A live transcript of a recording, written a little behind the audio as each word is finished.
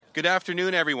Good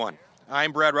afternoon, everyone.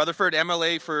 I'm Brad Rutherford,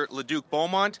 MLA for Leduc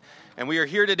Beaumont, and we are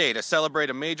here today to celebrate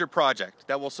a major project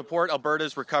that will support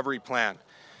Alberta's recovery plan.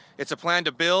 It's a plan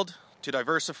to build, to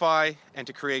diversify, and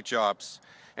to create jobs,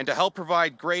 and to help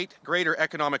provide greater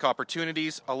economic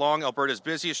opportunities along Alberta's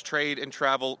busiest trade and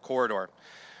travel corridor.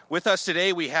 With us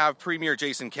today, we have Premier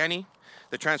Jason Kenney,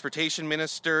 the Transportation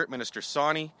Minister, Minister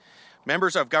Sawney,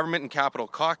 members of Government and Capital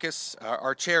Caucus,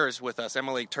 our chairs with us,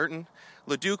 MLA Turton,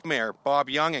 Leduc Mayor Bob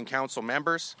Young and council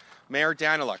members, Mayor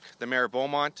Daniluk, the Mayor of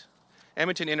Beaumont,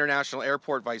 Edmonton International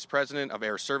Airport Vice President of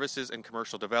Air Services and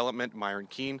Commercial Development, Myron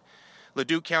Keane,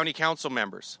 Leduc County Council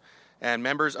members, and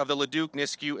members of the Leduc,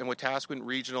 Nisku, and Wetaskiwin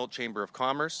Regional Chamber of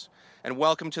Commerce, and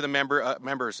welcome to the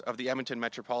members of the Edmonton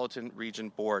Metropolitan Region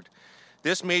Board.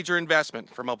 This major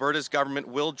investment from Alberta's government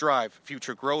will drive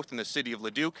future growth in the city of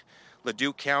Leduc,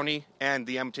 Leduc County, and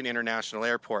the Edmonton International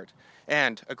Airport,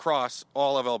 and across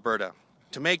all of Alberta.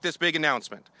 To make this big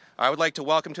announcement, I would like to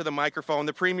welcome to the microphone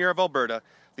the Premier of Alberta,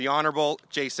 the Honourable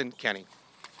Jason Kenney.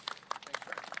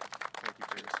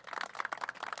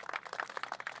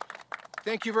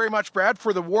 Thank you very much, Brad,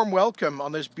 for the warm welcome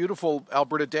on this beautiful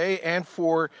Alberta Day, and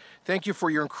thank you for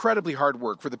your incredibly hard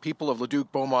work for the people of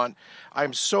Leduc Beaumont.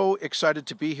 I'm so excited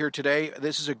to be here today.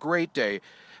 This is a great day.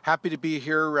 Happy to be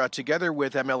here together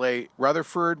with MLA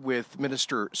Rutherford, with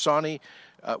Minister Sawney,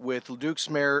 with Leduc's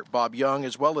Mayor Bob Young,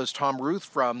 as well as Tom Ruth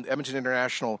from Edmonton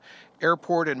International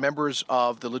Airport, and members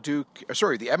of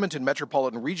the Edmonton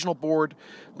Metropolitan Regional Board,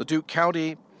 Leduc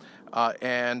County,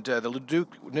 and the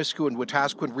Leduc, Nisku, and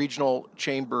Wetaskiwin Regional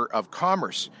Chamber of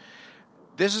Commerce.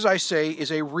 This, as I say,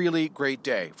 is a really great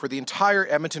day for the entire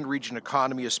Edmonton region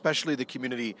economy, especially the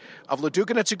community of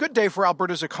Leduc, and it's a good day for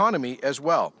Alberta's economy as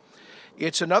well.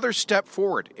 It's another step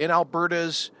forward in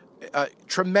Alberta's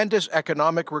tremendous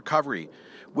economic recovery,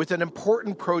 with an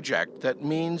important project that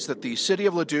means that the city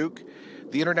of Leduc,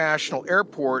 the international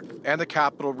airport, and the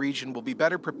capital region will be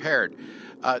better prepared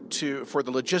for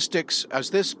the logistics as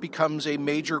this becomes a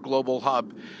major global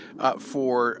hub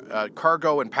for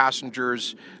cargo and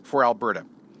passengers for Alberta.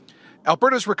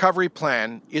 Alberta's recovery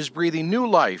plan is breathing new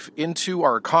life into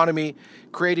our economy,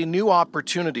 creating new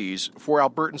opportunities for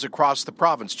Albertans across the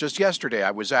province. Just yesterday,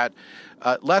 I was at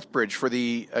Lethbridge for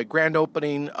the grand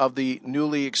opening of the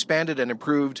newly expanded and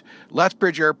improved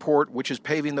Lethbridge Airport, which is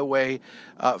paving the way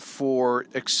for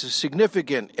a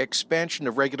significant expansion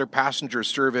of regular passenger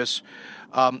service.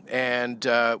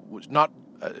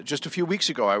 Just a few weeks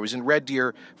ago, I was in Red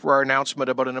Deer for our announcement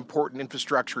about an important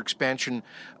infrastructure expansion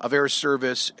of air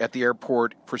service at the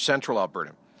airport for central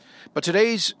Alberta. But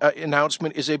today's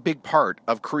announcement is a big part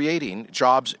of creating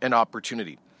jobs and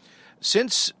opportunity.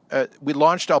 Since we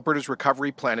launched Alberta's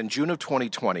recovery plan in June of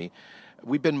 2020,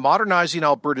 we've been modernizing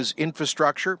Alberta's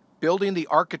infrastructure, building the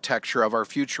architecture of our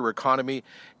future economy,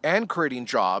 and creating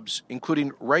jobs,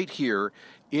 including right here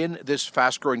in this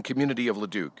fast-growing community of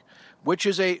Leduc, which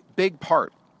is a big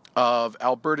part of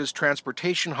Alberta's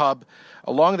transportation hub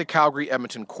along the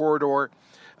Calgary-Edmonton corridor,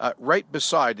 right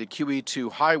beside the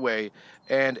QE2 highway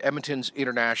and Edmonton's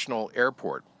International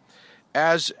Airport.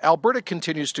 As Alberta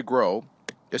continues to grow,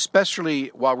 especially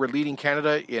while we're leading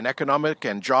Canada in economic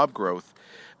and job growth,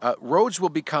 roads will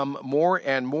become more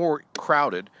and more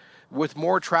crowded, with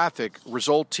more traffic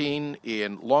resulting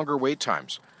in longer wait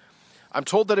times. I'm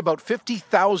told that about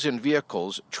 50,000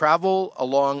 vehicles travel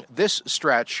along this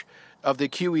stretch of the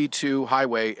QE2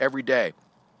 highway every day.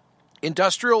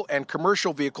 Industrial and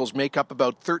commercial vehicles make up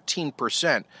about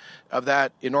 13% of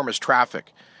that enormous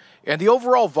traffic. And the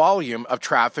overall volume of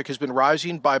traffic has been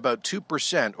rising by about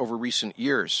 2% over recent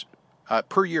years,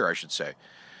 per year, I should say.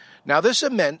 Now, this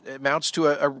amounts to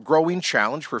a growing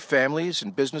challenge for families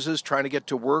and businesses trying to get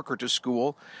to work or to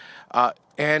school.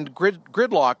 And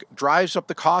gridlock drives up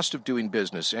the cost of doing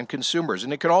business and consumers,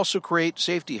 and it can also create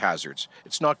safety hazards.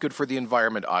 It's not good for the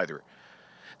environment either.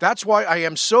 That's why I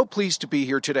am so pleased to be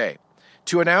here today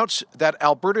to announce that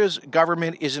Alberta's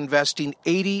government is investing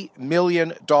 $80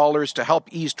 million to help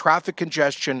ease traffic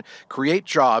congestion, create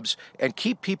jobs, and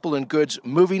keep people and goods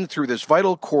moving through this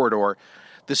vital corridor.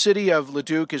 The city of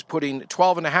Leduc is putting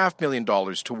 $12.5 million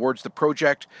towards the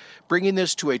project, bringing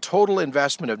this to a total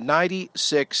investment of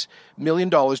 $96 million,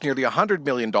 nearly $100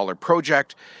 million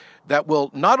project that will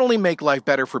not only make life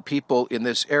better for people in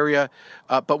this area,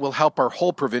 but will help our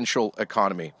whole provincial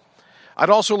economy. I'd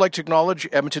also like to acknowledge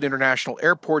Edmonton International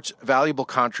Airport's valuable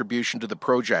contribution to the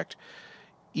project.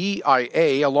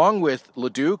 EIA, along with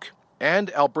Leduc and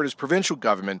Alberta's provincial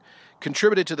government,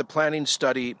 contributed to the planning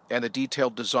study and the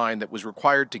detailed design that was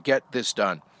required to get this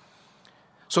done.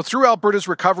 So through Alberta's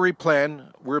recovery plan,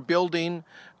 we're building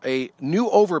a new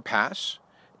overpass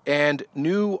and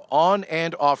new on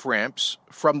and off ramps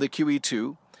from the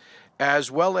QE2,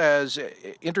 as well as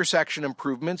intersection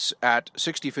improvements at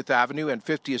 65th Avenue and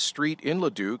 50th Street in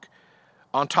Leduc,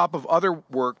 on top of other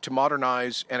work to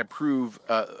modernize and improve,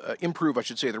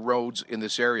 the roads in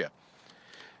this area.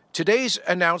 Today's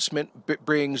announcement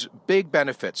brings big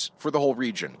benefits for the whole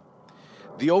region.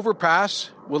 The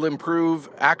overpass will improve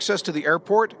access to the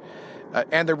airport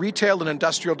and the retail and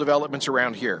industrial developments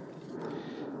around here.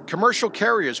 Commercial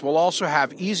carriers will also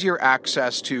have easier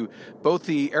access to both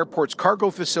the airport's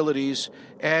cargo facilities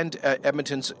and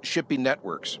Edmonton's shipping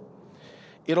networks.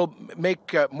 It'll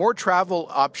make more travel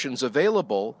options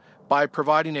available by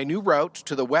providing a new route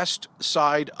to the west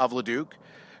side of Leduc,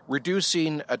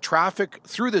 reducing traffic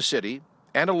through the city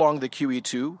and along the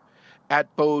QE2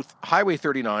 at both Highway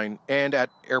 39 and at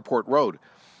Airport Road.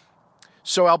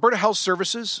 So Alberta Health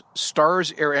Services,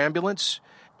 STARS Air Ambulance,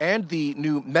 and the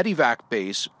new Medivac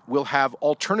base will have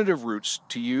alternative routes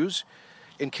to use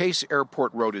in case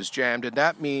Airport Road is jammed, and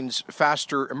that means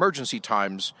faster emergency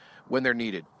times when they're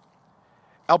needed.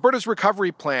 Alberta's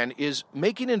recovery plan is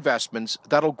making investments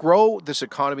that'll grow this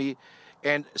economy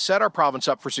and set our province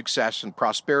up for success and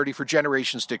prosperity for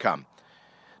generations to come.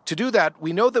 To do that,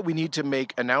 we know that we need to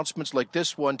make announcements like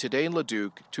this one today in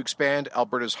Leduc to expand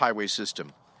Alberta's highway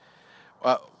system.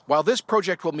 While this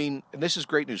project will mean, and this is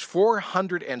great news,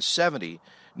 470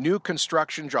 new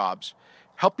construction jobs,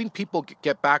 helping people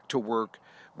get back to work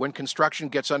when construction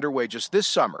gets underway just this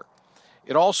summer,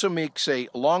 it also makes a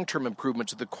long-term improvement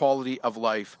to the quality of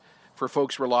life for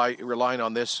folks relying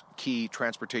on this key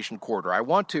transportation corridor. I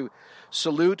want to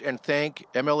salute and thank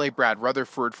MLA Brad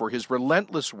Rutherford for his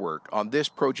relentless work on this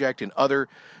project and other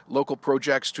local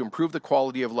projects to improve the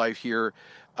quality of life here.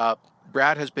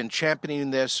 Brad has been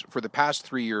championing this for the past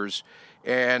 3 years.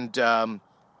 And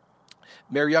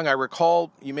Mayor Young, I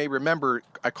recall, you may remember,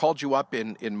 I called you up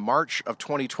in March of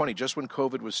 2020, just when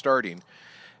COVID was starting.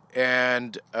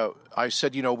 And I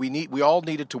said, we all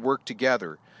needed to work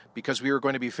together because we were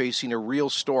going to be facing a real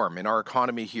storm in our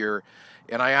economy here.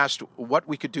 And I asked what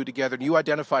we could do together. And you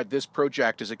identified this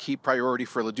project as a key priority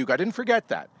for Leduc. I didn't forget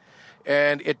that.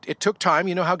 And it took time.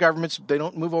 You know how governments, they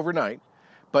don't move overnight.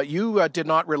 But you did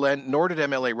not relent, nor did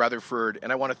MLA Rutherford.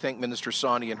 And I want to thank Minister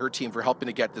Sawney and her team for helping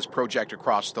to get this project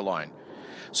across the line.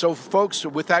 So, folks,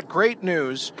 with that great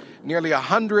news, nearly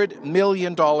 $100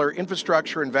 million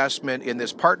infrastructure investment in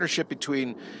this partnership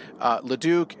between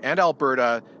Leduc and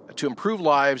Alberta to improve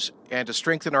lives and to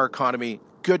strengthen our economy.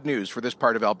 Good news for this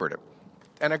part of Alberta.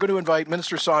 And I'm going to invite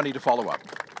Minister Sawney to follow up.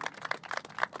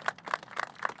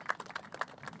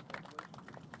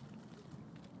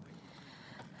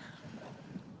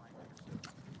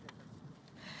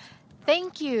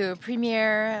 Thank you,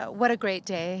 Premier. What a great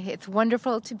day. It's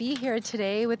wonderful to be here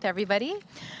today with everybody.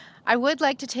 I would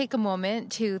like to take a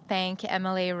moment to thank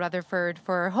MLA Rutherford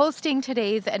for hosting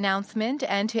today's announcement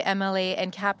and to MLA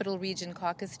and Capital Region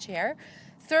Caucus Chair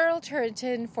Cyril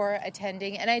Turton for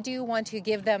attending. And I do want to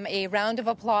give them a round of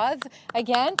applause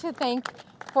again to thank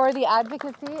for the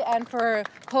advocacy and for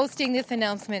hosting this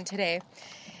announcement today.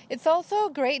 It's also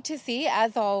great to see,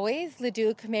 as always,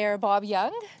 Leduc Mayor Bob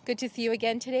Young. Good to see you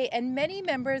again today, and many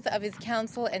members of his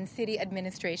council and city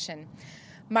administration.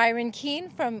 Myron Keane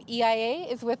from EIA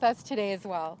is with us today as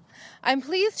well. I'm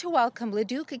pleased to welcome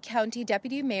Leduc County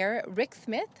Deputy Mayor Rick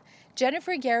Smith,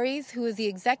 Jennifer Garries, who is the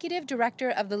Executive Director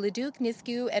of the Leduc,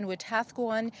 Nisku and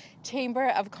Wetaskiwin Chamber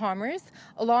of Commerce,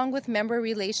 along with Member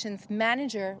Relations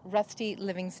Manager Rusty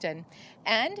Livingston,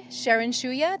 and Sharon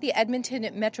Shuya, the Edmonton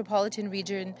Metropolitan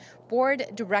Region Board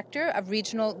Director of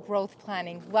Regional Growth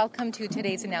Planning. Welcome to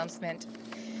today's announcement.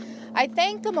 I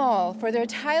thank them all for their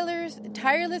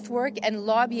tireless work and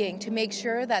lobbying to make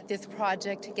sure that this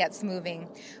project gets moving.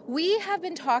 We have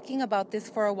been talking about this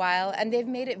for a while, and they've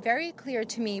made it very clear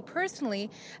to me personally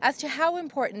as to how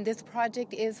important this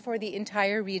project is for the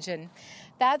entire region.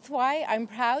 That's why I'm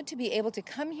proud to be able to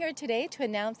come here today to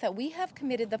announce that we have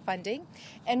committed the funding,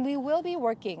 and we will be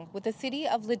working with the City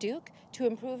of Leduc to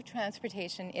improve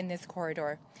transportation in this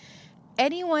corridor.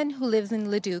 Anyone who lives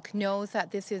in Leduc knows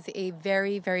that this is a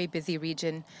very, very busy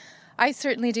region. I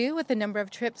certainly do, with the number of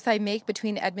trips I make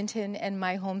between Edmonton and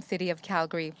my home city of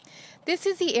Calgary. This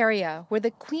is the area where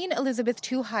the Queen Elizabeth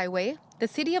II Highway, the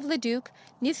City of Leduc,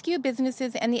 Nisku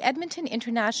businesses, and the Edmonton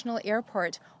International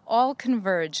Airport all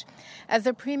converge. As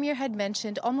the Premier had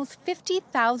mentioned, almost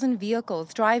 50,000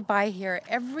 vehicles drive by here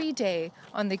every day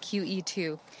on the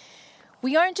QE2.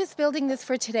 We aren't just building this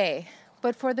for today,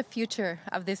 but for the future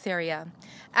of this area.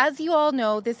 As you all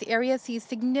know, this area sees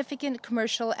significant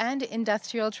commercial and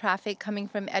industrial traffic coming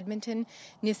from Edmonton,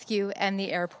 Nisku, and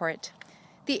the airport.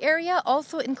 The area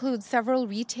also includes several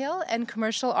retail and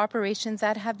commercial operations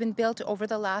that have been built over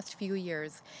the last few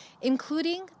years,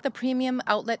 including the Premium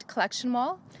Outlet Collection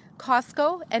Mall,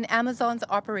 Costco, and Amazon's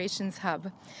operations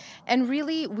hub. And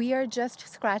really, we are just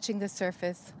scratching the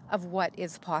surface of what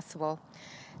is possible.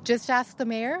 Just ask the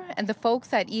mayor and the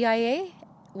folks at EIA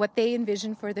what they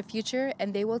envision for the future,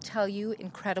 and they will tell you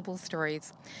incredible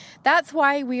stories. That's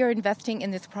why we are investing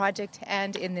in this project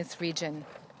and in this region.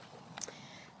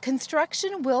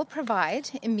 Construction will provide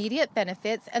immediate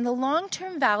benefits, and the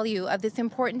long-term value of this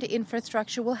important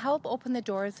infrastructure will help open the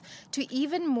doors to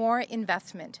even more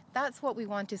investment. That's what we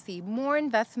want to see, more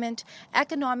investment,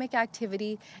 economic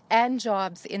activity, and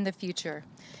jobs in the future.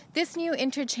 This new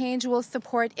interchange will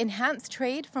support enhanced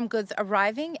trade from goods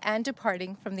arriving and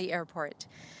departing from the airport.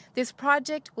 This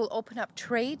project will open up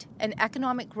trade and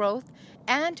economic growth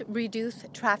and reduce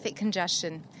traffic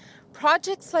congestion.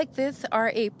 Projects like this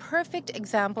are a perfect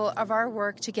example of our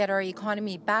work to get our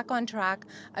economy back on track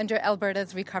under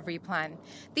Alberta's recovery plan.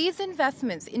 These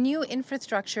investments in new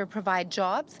infrastructure provide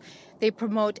jobs, they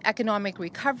promote economic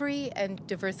recovery and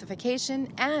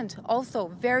diversification, and also,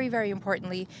 very, very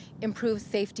importantly, improve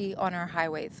safety on our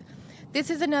highways. This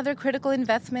is another critical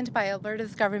investment by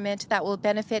Alberta's government that will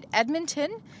benefit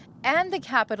Edmonton and the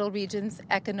capital region's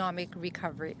economic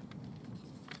recovery.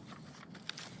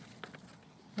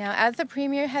 Now, as the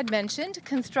Premier had mentioned,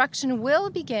 construction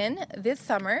will begin this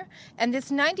summer, and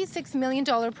this $96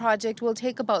 million project will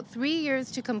take about 3 years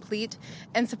to complete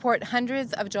and support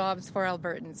hundreds of jobs for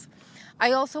Albertans.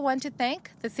 I also want to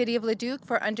thank the City of Leduc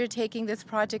for undertaking this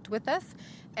project with us.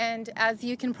 And as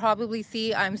you can probably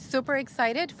see, I'm super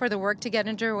excited for the work to get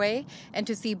underway and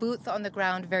to see boots on the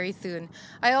ground very soon.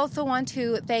 I also want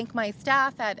to thank my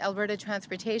staff at Alberta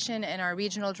Transportation, and our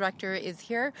regional director is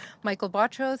here, Michael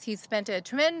Botros. He's spent a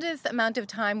tremendous amount of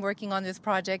time working on this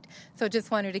project, so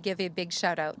just wanted to give a big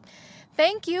shout out.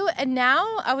 Thank you, and now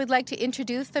I would like to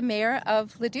introduce the Mayor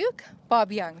of Leduc,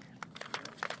 Bob Young.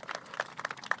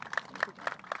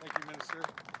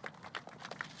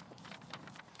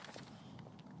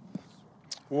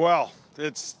 Well,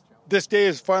 this day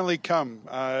has finally come.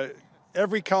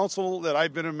 Every council that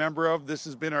I've been a member of, this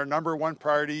has been our number one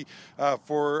priority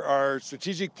for our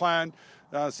strategic plan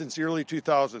since the early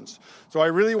 2000s. So I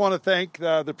really want to thank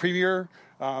the Premier,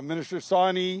 Minister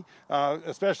Sawney,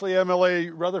 especially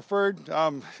MLA Rutherford.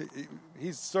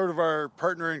 He's sort of our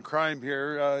partner in crime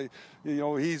here.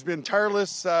 He's been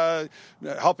tireless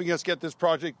helping us get this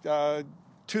project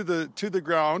to the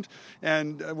ground,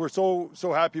 and we're so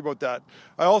happy about that.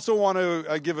 I also want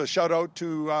to give a shout out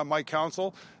to my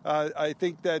council. I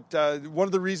think that one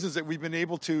of the reasons that we've been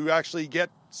able to actually get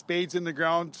spades in the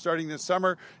ground starting this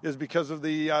summer is because of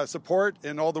the support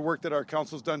and all the work that our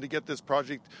council's done to get this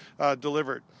project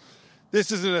delivered. This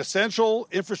is an essential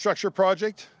infrastructure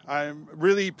project. I'm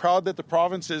really proud that the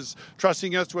province is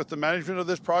trusting us with the management of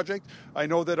this project. I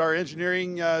know that our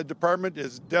engineering department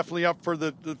is definitely up for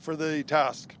the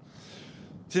task.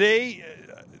 Today,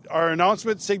 our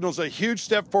announcement signals a huge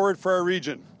step forward for our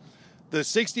region. The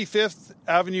 65th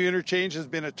Avenue interchange has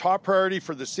been a top priority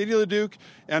for the City of Leduc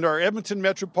and our Edmonton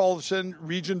Metropolitan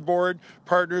Region Board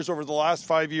partners over the last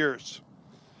 5 years.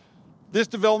 This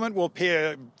development will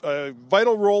play a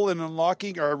vital role in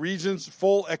unlocking our region's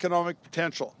full economic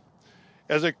potential.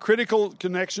 As a critical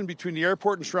connection between the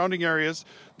airport and surrounding areas,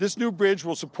 this new bridge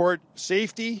will support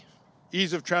safety,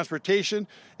 ease of transportation,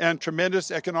 and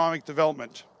tremendous economic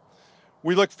development.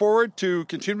 We look forward to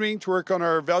continuing to work on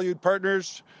our valued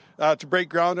partners to break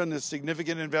ground on this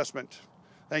significant investment.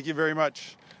 Thank you very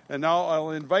much. And now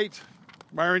I'll invite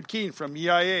Myron Keane from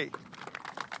EIA.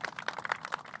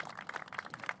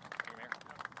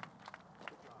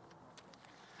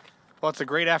 Well, it's a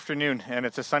great afternoon, and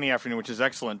it's a sunny afternoon, which is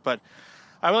excellent. But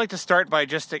I would like to start by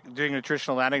just doing a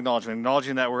traditional land acknowledgement,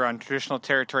 acknowledging that we're on traditional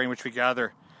territory in which we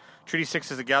gather. Treaty 6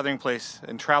 is a gathering place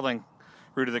and traveling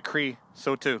route of the Cree,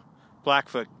 Saulteaux,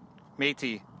 Blackfoot,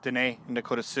 Métis, Dene, and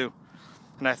Dakota Sioux.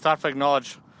 And I thoughtfully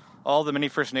acknowledge all the many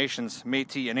First Nations,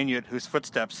 Métis, and Inuit whose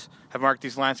footsteps have marked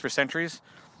these lands for centuries,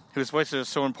 whose voices are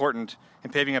so important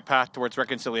in paving a path towards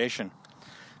reconciliation.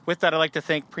 With that, I'd like to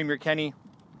thank Premier Kenney,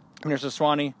 Minister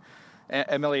Swaney,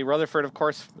 MLA Rutherford, of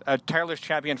course, a tireless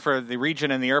champion for the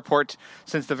region and the airport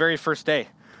since the very first day,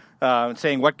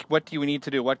 saying, what do we need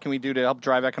to do? What can we do to help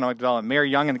drive economic development? Mayor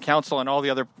Young and the council and all the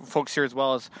other folks here, as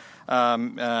well as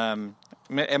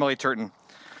Emily Turton.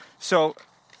 So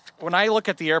when I look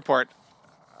at the airport,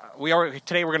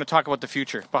 today we're going to talk about the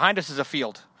future. Behind us is a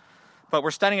field, but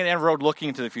we're standing at the end of the road looking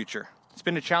into the future. It's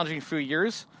been a challenging few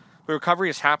years, but recovery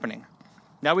is happening.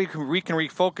 Now we can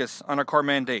refocus on our core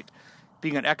mandate,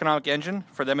 being an economic engine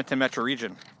for the Edmonton Metro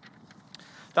region.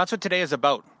 That's what today is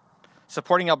about,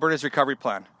 supporting Alberta's recovery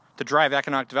plan to drive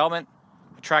economic development,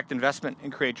 attract investment,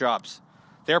 and create jobs.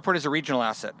 The airport is a regional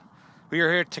asset. We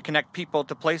are here to connect people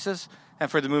to places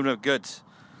and for the movement of goods.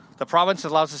 The province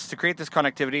allows us to create this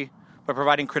connectivity by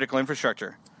providing critical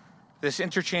infrastructure. This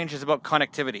interchange is about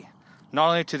connectivity, not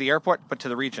only to the airport, but to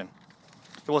the region.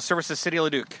 It will service the City of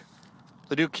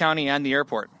Leduc County, and the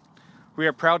airport. We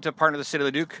are proud to partner with the City of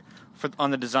Leduc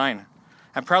on the design.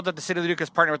 I'm proud that the City of Leduc has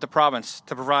partnered with the province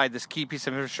to provide this key piece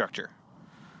of infrastructure.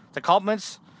 The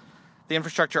complements the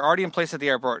infrastructure already in place at the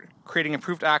airport, creating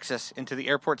improved access into the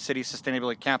Airport City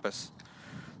Sustainability Campus.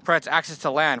 It provides access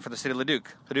to land for the City of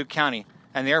Leduc County,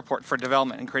 and the airport for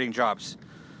development and creating jobs,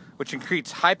 which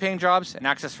increases high-paying jobs and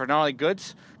access for not only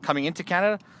goods coming into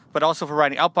Canada, but also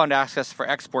providing outbound access for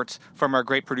exports from our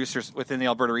great producers within the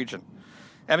Alberta region.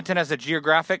 Edmonton has a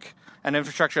geographic and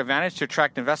infrastructure advantage to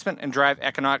attract investment and drive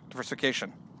economic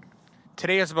diversification.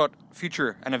 Today is about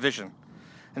future and a vision.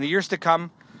 In the years to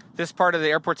come, this part of the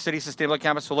Airport City Sustainability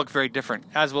Campus will look very different,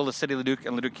 as will the City of Leduc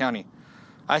and Leduc County.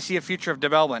 I see a future of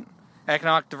development,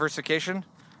 economic diversification,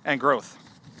 and growth.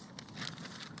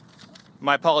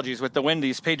 My apologies, with the wind,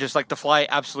 these pages like to fly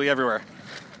absolutely everywhere.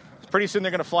 Pretty soon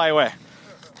they're going to fly away,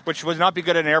 which would not be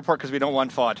good at an airport because we don't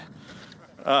want FOD.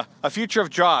 A future of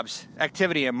jobs,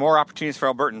 activity, and more opportunities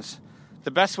for Albertans.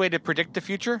 The best way to predict the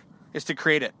future is to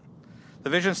create it. The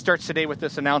vision starts today with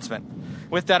this announcement.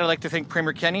 With that, I'd like to thank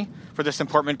Premier Kenney for this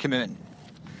important commitment.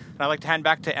 And I'd like to hand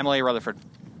back to MLA Rutherford.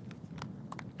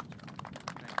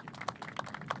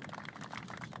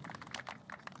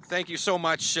 Thank you so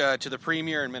much to the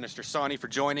Premier and Minister Sawney for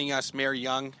joining us, Mayor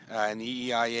Young and the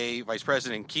EIA Vice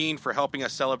President Keane for helping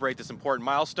us celebrate this important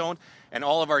milestone, and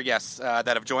all of our guests that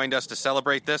have joined us to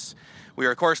celebrate this. We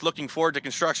are, of course, looking forward to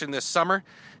construction this summer,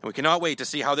 and we cannot wait to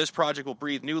see how this project will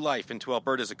breathe new life into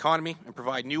Alberta's economy and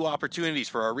provide new opportunities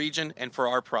for our region and for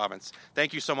our province.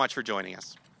 Thank you so much for joining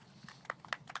us.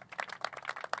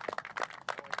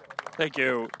 Thank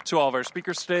you to all of our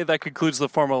speakers today. That concludes the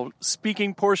formal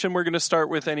speaking portion. We're going to start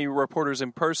with any reporters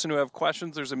in person who have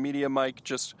questions. There's a media mic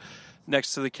just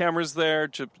next to the cameras there.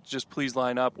 Just please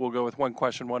line up. We'll go with one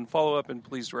question, one follow-up, and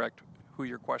please direct who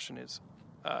your question is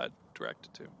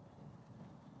directed to.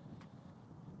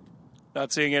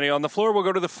 Not seeing any on the floor. We'll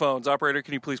go to the phones. Operator,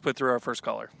 can you please put through our first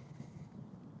caller?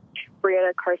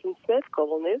 Brianna Carson-Smith,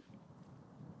 Global News.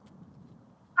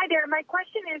 Hi there. My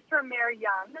question is for Mayor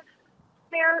Young.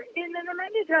 Mayor, in an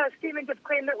amended statement of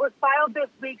claim that was filed this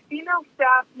week, female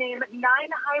staff named 9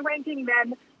 high-ranking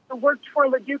men who worked for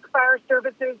Leduc Fire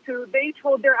Services who they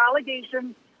told their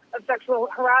allegations of sexual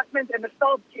harassment and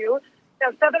assault to.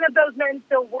 Now, 7 of those men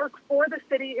still work for the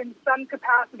city in some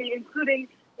capacity, including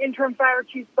interim fire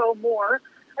chief Bo Moore.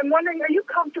 I'm wondering, are you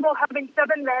comfortable having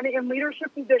 7 men in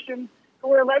leadership positions who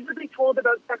were allegedly told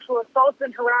about sexual assaults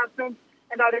and harassment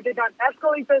and either did not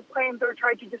escalate those claims or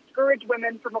tried to discourage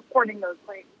women from reporting those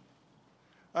claims?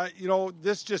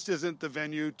 This just isn't the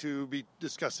venue to be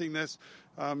discussing this.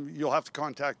 You'll have to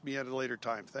contact me at a later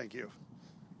time. Thank you.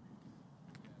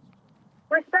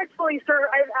 Respectfully, sir,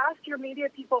 I've asked your media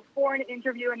people for an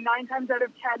interview, and 9 times out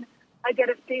of 10, I get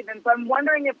a statement. So I'm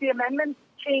wondering if the amendment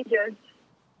changes,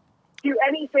 do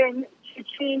anything to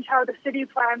change how the city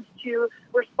plans to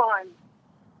respond.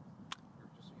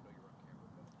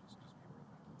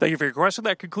 Thank you for your question.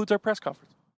 That concludes our press conference.